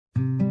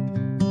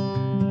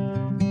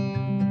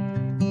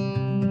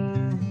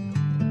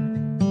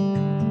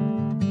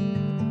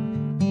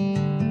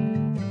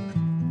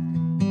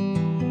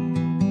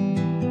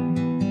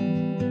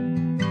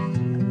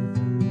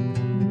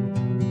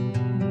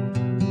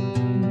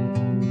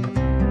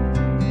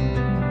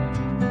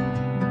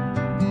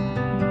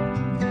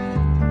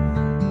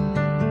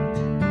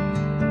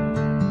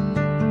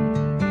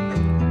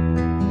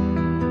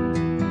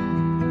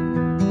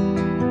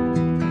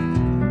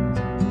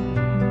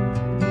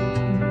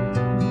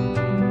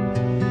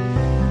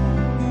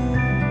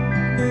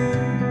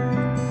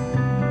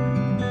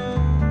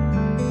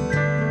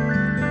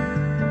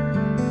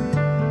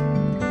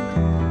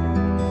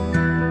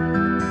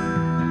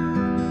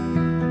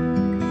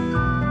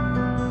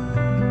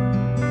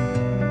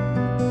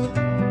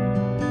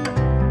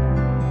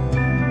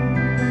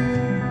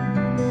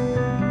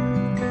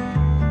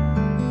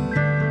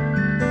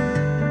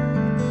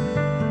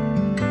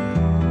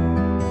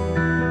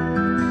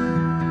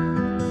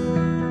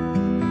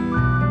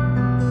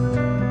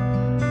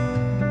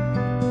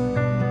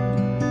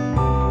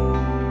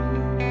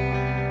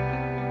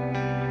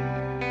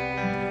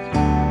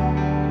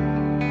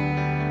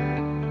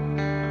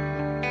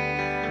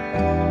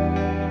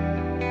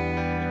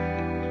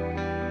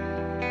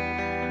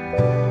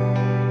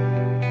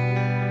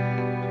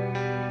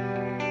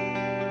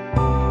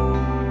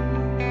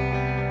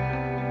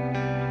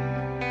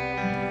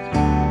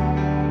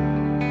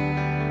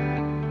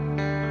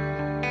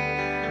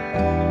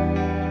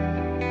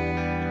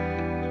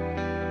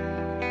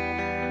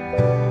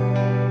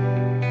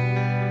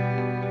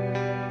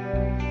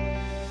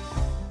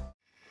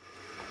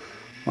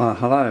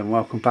Hello and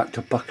welcome back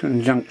to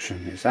Buckland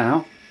Junction. It's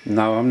Al.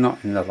 No, I'm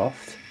not in the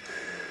loft.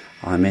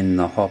 I'm in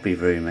the hobby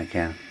room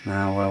again.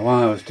 Now,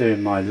 while I was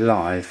doing my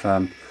live,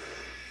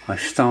 I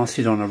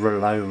started on a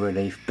low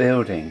relief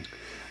building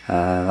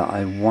that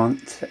I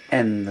want to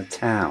end the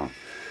town.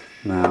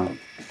 Now,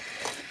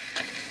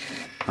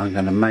 I'm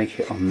going to make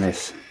it on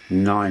this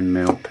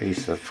 9mm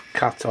piece of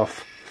cut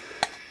off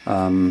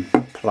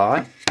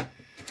ply.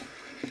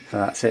 So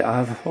that's it.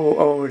 I've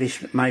already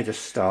made a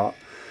start.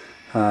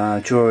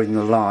 During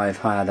the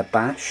live I had a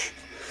bash,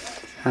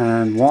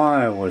 and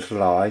while I was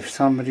live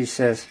somebody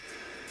says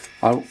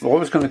I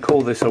was going to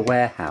call this a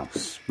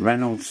warehouse,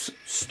 Reynolds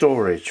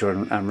storage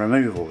and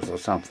removals or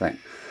something,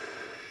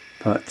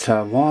 but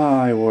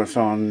while I was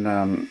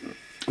on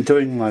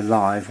doing my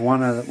live,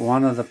 one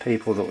of the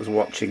people that was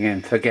watching in,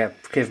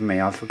 forgive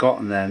me, I've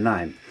forgotten their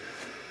name,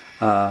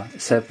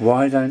 said,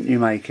 why don't you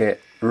make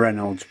it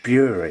Reynolds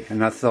Brewery?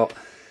 And I thought,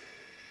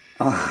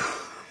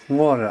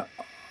 what a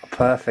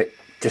perfect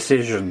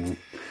decision.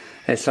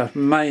 It's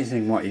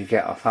amazing what you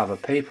get off other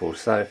people.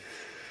 So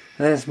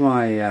there's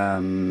my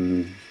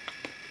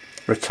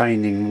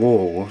retaining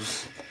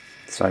walls,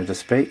 so to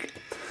speak,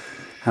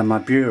 and my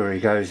brewery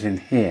goes in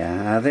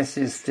here. This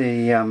is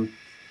the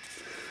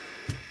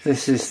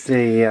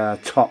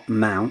top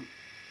mount,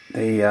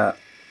 where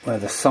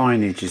the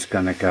signage is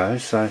going to go.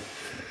 So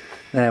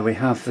there we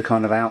have the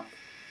kind of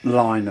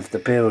outline of the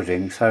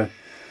building. So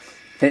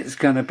it's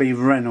going to be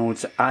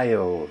Reynolds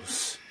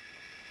Ales.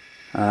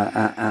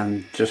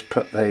 And just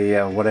put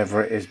the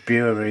whatever it is,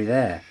 brewery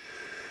there.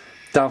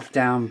 Dove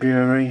Down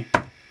Brewery,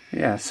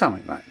 yeah,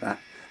 something like that.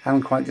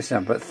 Haven't quite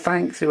decided, but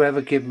thanks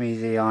whoever gave me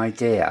the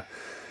idea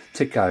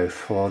to go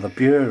for the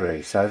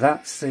brewery. So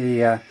that's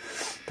the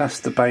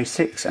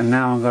basics, and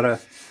now I'm gonna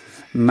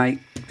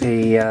make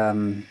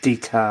the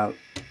detail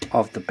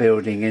of the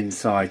building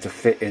inside to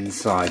fit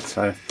inside.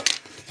 So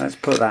let's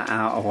put that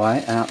out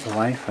the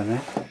way for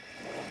now.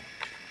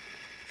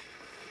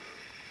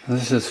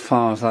 This is as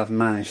far as I've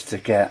managed to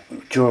get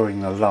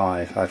during the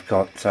live. I've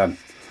got the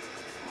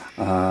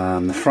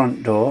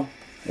front door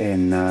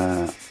in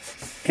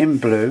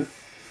blue,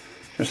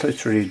 just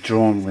literally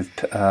drawn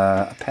with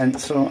a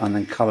pencil and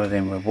then coloured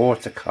in with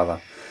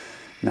watercolour.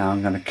 Now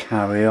I'm going to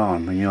carry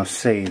on, and you'll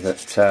see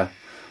that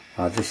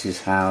this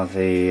is how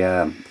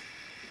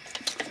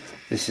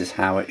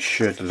it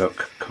should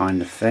look,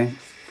 kind of thing,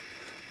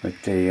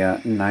 with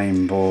the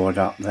name board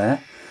up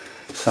there.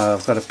 So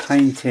I've got to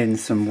paint in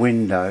some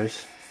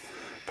windows.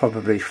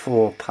 Probably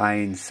 4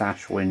 pane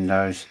sash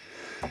windows,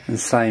 and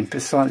same,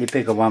 slightly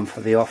bigger one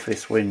for the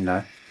office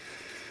window.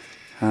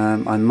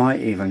 I might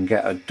even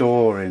get a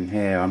door in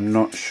here. I'm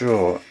not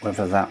sure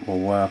whether that will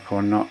work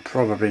or not.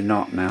 Probably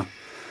not now,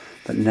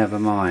 but never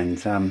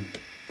mind.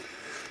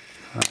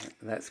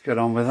 Let's get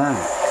on with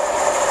that.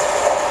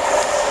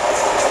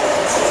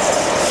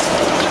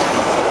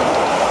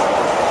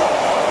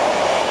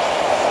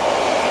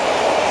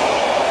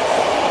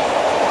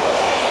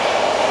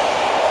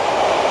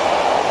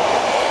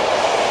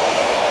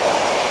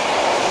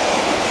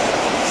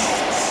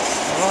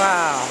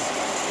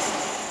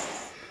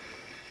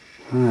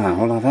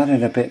 Well, I've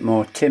added a bit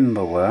more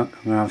timber work.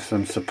 I have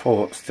some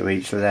supports to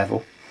each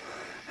level,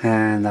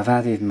 and I've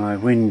added my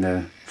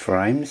window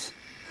frames.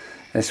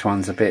 This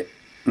one's a bit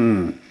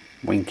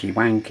winky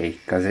wanky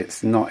because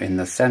it's not in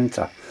the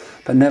centre,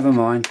 but never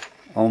mind,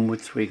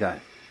 onwards we go.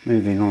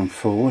 Moving on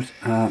forward,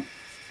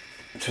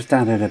 just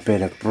added a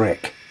bit of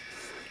brick.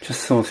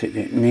 Just thought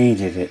it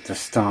needed it to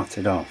start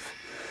it off.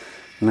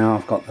 Now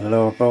I've got the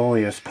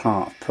laborious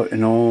part of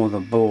putting all the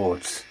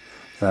boards,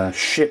 the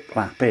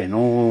shiplap in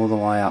all the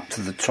way up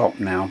to the top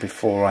now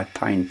before I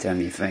paint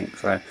anything.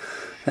 So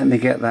let me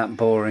get that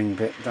boring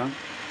bit done.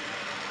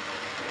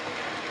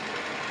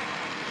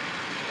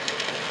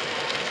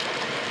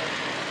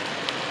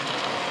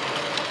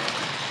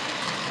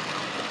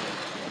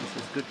 This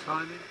is good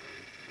timing.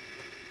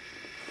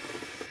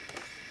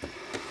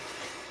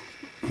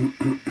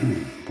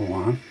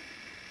 1,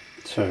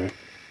 2,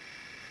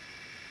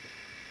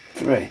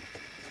 3.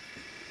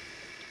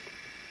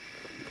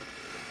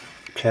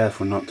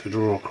 Careful not to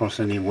draw across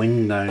any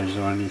windows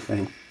or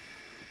anything.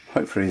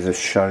 Hopefully this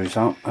shows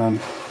up.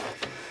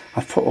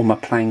 I've put all my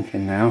plank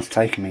in now. It's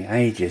taken me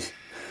ages.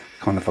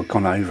 Kind of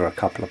gone over a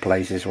couple of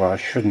places where I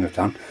shouldn't have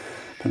done.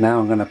 But now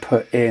I'm going to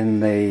put in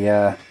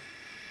the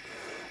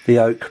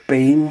oak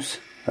beams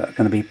that are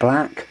going to be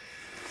black.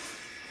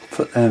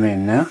 Put them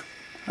in now.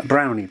 A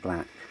brownie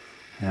black.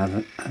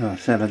 Now, as I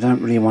said, I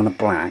don't really want a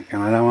black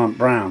and I don't want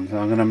brown, so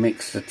I'm going to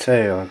mix the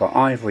two. I've got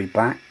ivory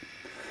black,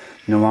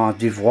 Noir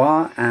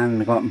d'Ivoire, and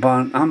we've got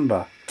burnt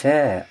umber,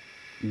 terre,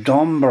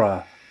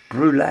 d'ombre,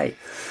 brûlée.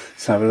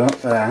 So we've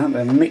got that,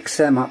 and mix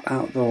them up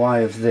out the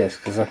way of this,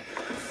 because I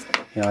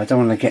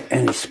don't want to get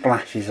any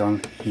splashes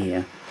on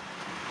here.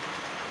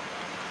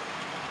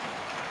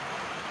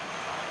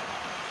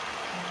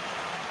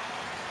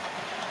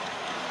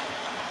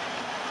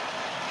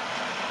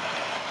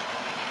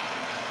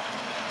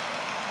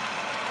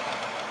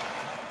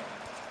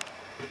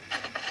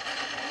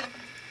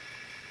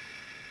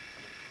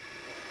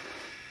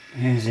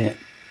 Here's it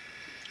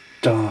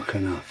dark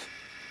enough.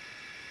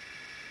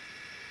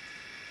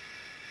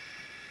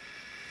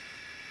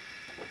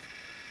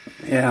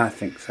 Yeah, I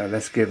think so.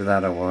 Let's give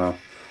that a whirl.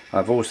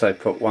 I've also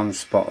put one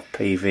spot of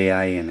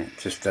PVA in it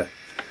just to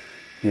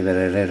give it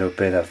a little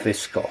bit of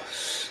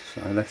viscose.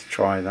 So let's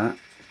try that.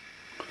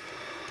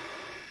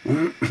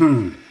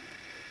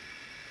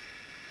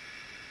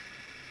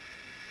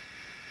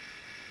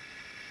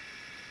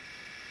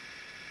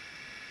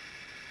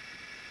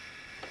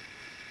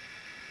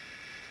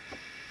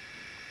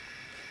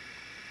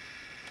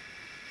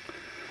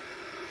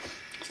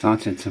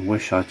 Starting to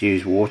wish I'd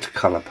use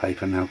watercolour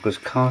paper now, because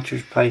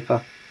cartridge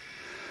paper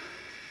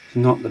is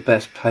not the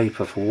best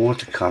paper for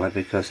watercolour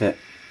because it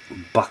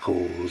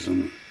buckles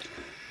and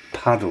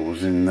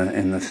puddles in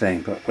the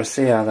thing. But we'll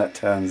see how that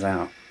turns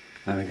out.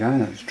 There we go,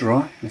 that's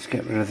dry. Let's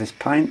get rid of this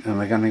paint and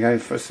we're going to go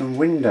for some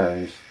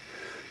windows.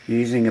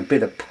 Using a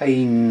bit of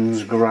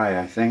Payne's grey,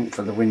 I think,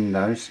 for the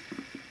windows.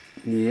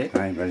 Yeah.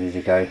 Okay, ready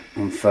to go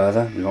on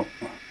further. We've got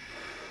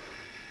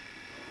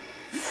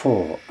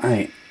 4,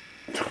 8,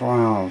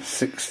 12,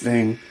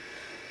 16,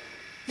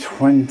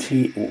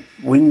 20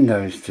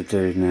 windows to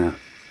do now.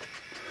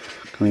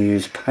 Can we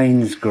use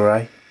Payne's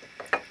grey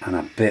and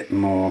a bit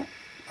more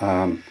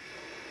of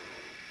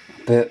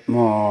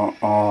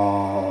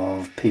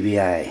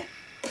PVA,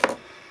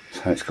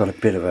 so it's got a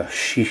bit of a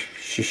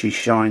shishy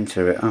shine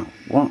to it. Oh,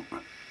 what?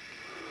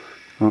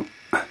 Oh.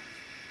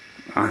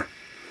 Ah.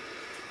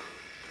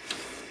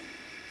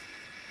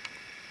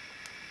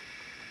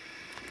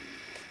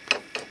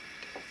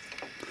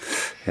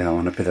 Yeah, I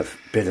want a bit of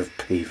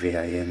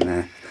PVA in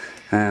there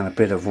and a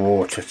bit of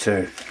water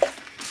too.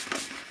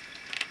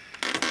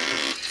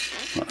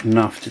 Not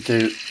enough to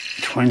do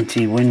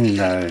 20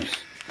 windows.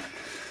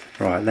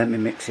 Right, let me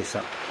mix this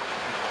up.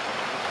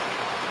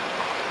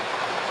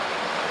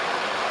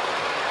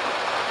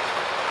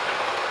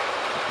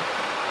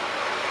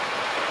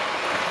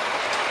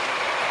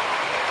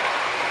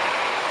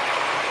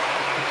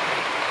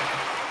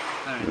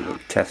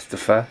 Tester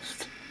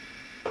first.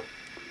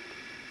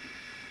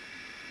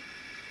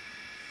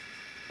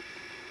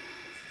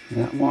 Is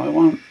that what I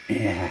want?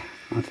 Yeah,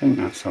 I think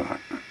that's alright.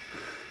 I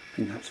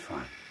think that's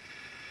fine.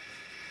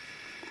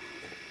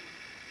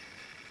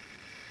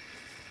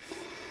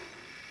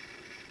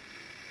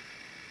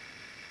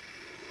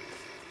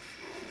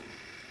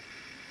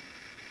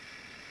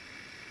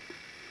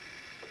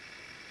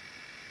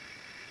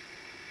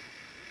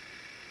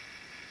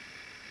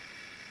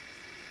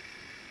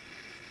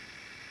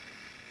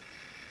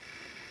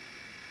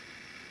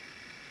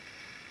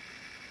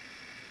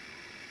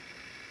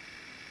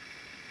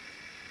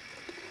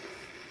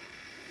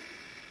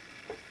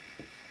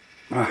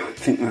 I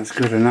think that's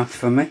good enough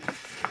for me.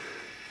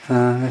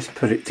 Let's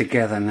put it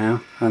together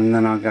now, and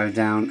then I'll go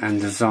down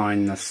and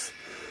design the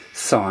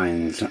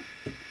signs.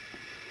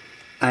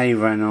 A.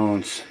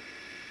 Reynolds,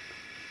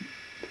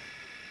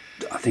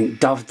 I think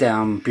Dove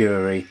Down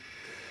Brewery,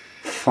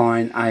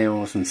 fine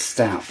ales and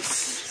stouts,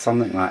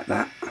 something like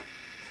that.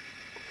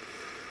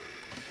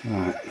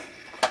 Right,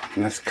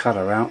 let's cut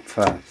her out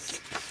first.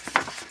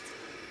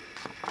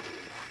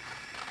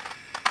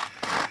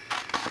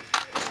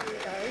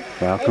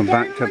 Welcome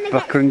back to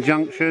Buckland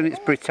Junction. It's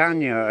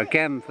Britannia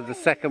again for the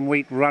second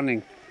week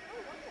running.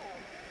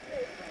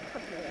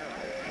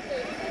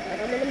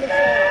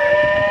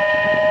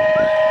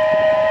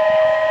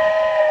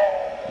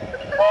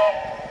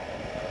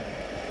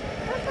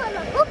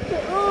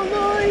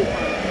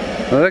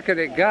 Look at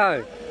it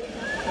go.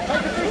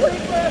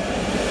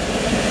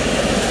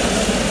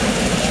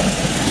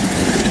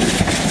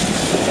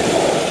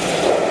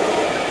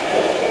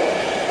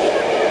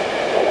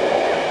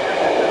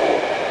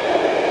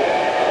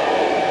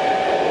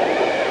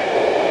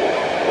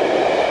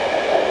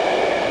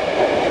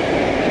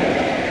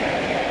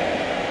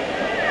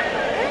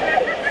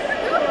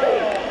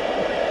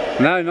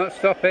 No, not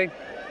stopping.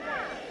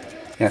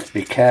 You have to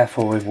be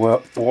careful with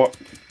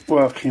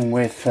working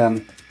with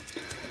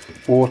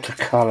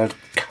watercoloured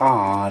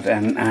card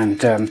and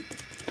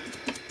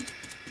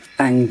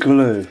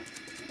glue.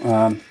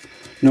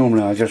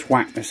 Normally I just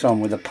whack this on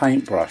with a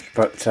paintbrush,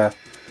 but to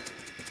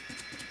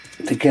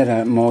get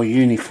a more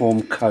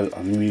uniform coat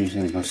I'm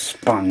using a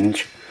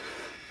sponge,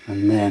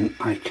 and then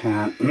I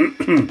can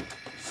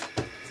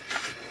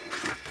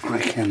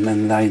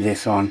then lay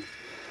this on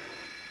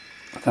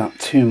without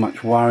too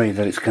much worry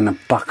that it's going to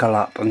buckle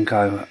up and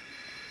go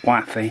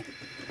waffy,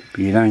 but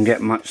you don't get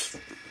much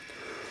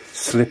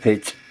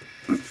slippage,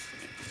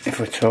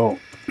 if at all.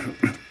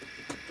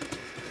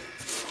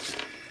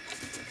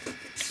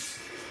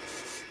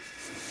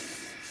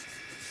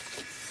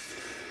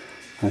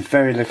 There's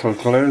very little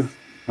glue,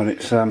 but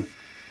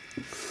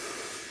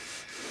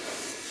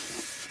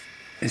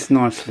it's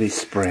nicely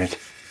spread,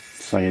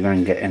 so you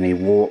don't get any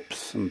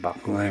warps and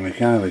buckles. There we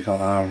go, we got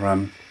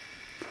our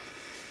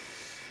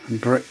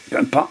brick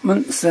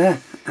abutments there,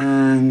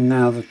 and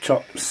now the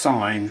top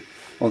sign,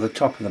 or the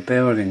top of the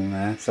building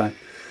there. So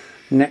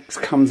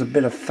next comes a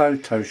bit of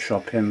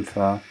Photoshop in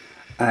for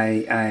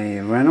A.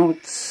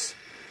 Reynolds,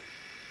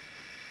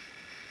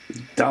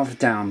 Dove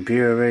Down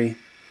Brewery,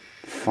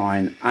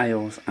 fine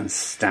ales and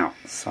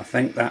stouts. I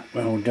think that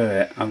will do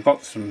it. I've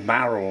got some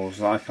barrels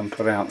that I can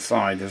put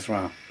outside as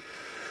well.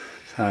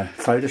 So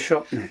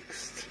Photoshop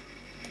next.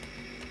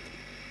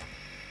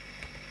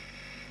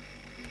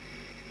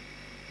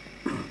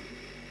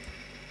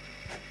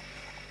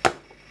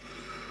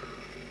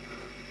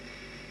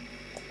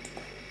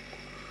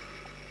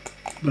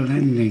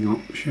 Blending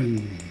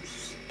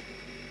options.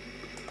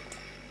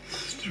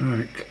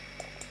 Stroke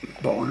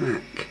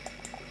black.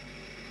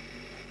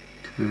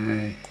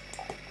 Okay.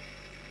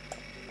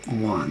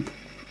 1.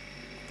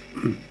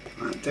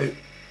 That'll do.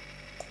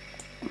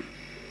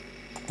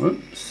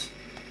 Whoops.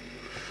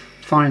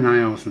 Fine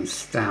ales and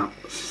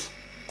stouts.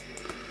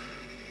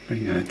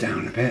 Bring her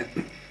down a bit.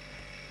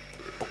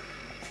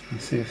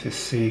 Let's see if this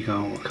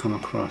seagull will come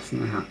across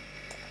now.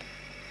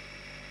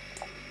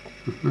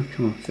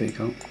 Come on,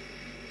 seagull.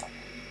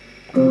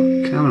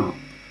 Oh, come on.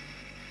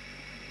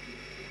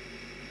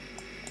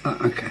 Oh,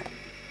 okay.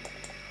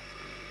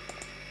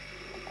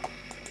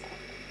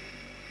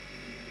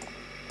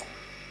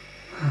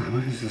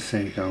 Where's the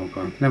seagull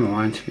gone? Never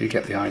mind, you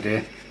get the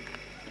idea.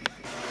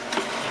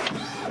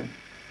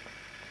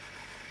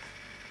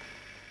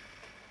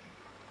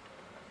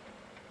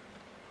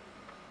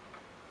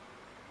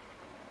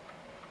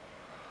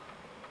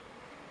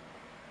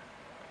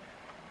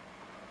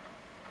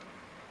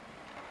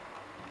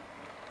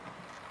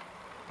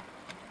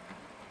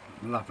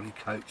 Lovely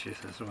coaches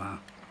as well.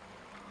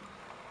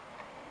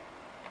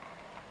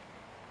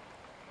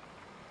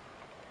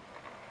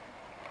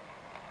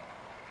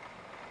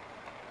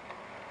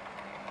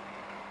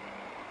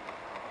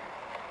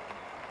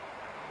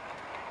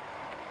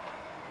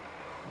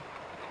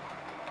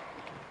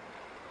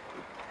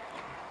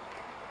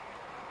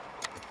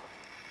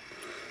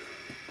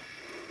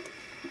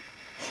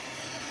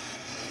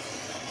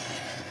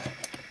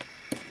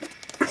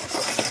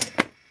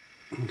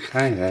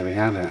 Okay, there we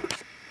have it.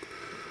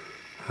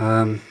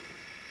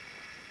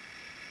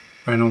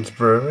 Reynolds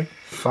Brewery,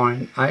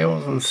 fine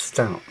ales and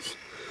stouts.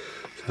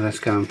 So let's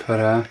go and put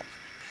her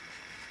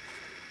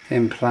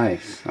in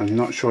place. I'm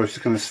not sure if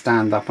it's going to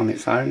stand up on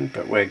its own,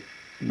 but we'll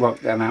work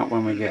that out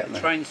when we get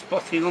there. Train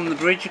spotting on the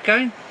bridge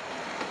again.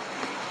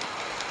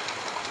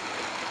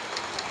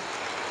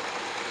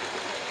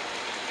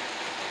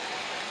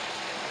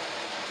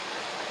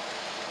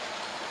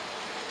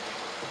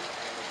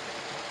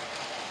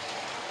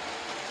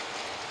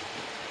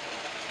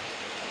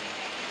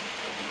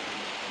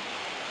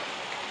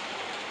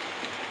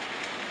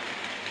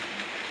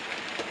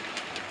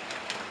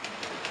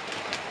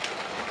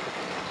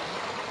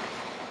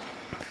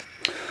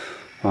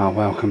 Well,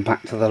 welcome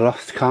back to the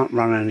loft. Can't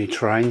run any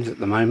trains at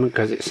the moment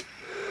because it's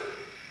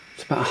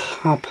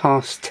about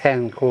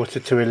 10:30,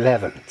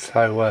 11:15.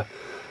 So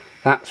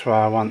that's where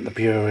I want the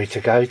brewery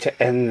to go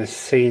to end the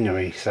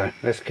scenery. So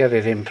let's get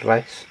it in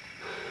place.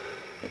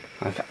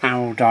 I've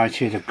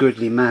erudited a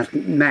goodly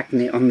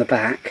magnet on the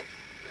back.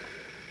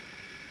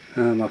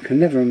 I can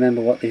never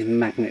remember what these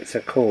magnets are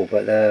called,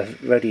 but they're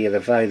ready and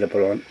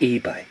available on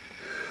eBay.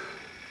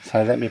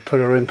 So let me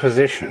put her in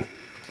position.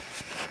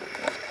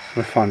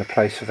 We'll find a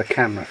place for the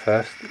camera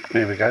first.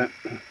 Here we go.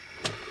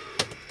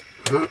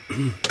 Well,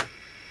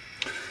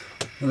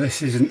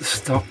 this isn't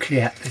stock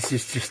yet. This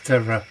is just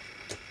a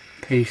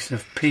piece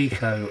of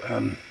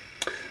Pico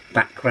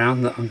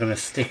background that I'm going to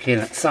stick in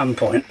at some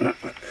point.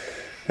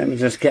 Let me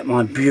just get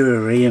my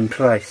brewery in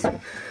place.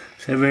 So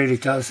it really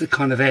does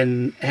kind of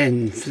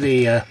ends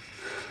the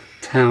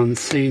town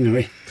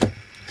scenery.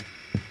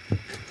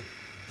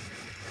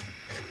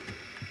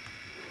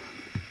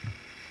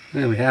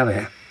 There we have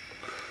it.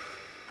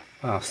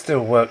 Well,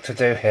 still work to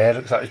do here.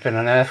 Looks like there's been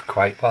an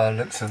earthquake by the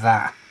looks of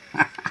that.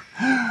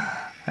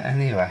 But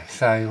anyway,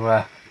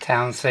 so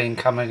town scene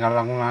coming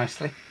along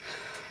nicely.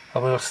 I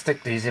will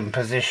stick these in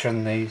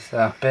position, these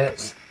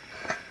bits.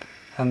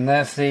 And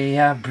there's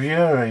the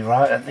brewery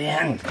right at the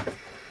end. So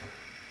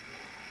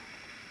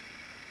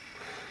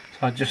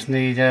I just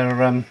need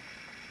a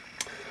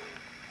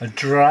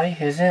dray,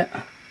 is it?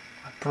 A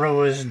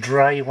brewer's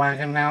dray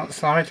wagon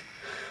outside.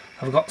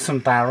 I've got some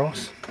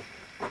barrels.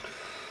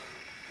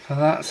 So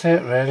that's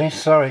it really.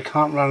 Sorry,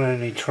 can't run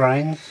any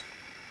trains.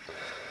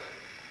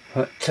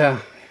 But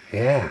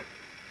yeah,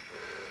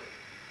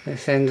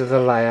 this end of the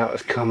layout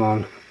has come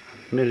on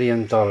 $1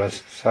 million.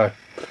 So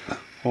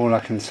all I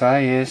can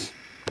say is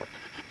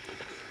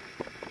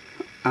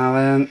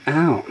Alan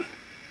out.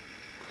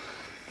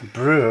 The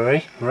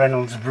brewery,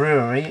 Reynolds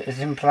Brewery, is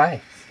in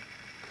place.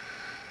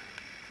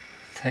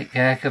 Take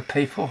care, good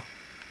people.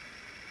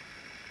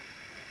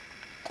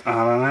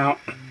 Alan out.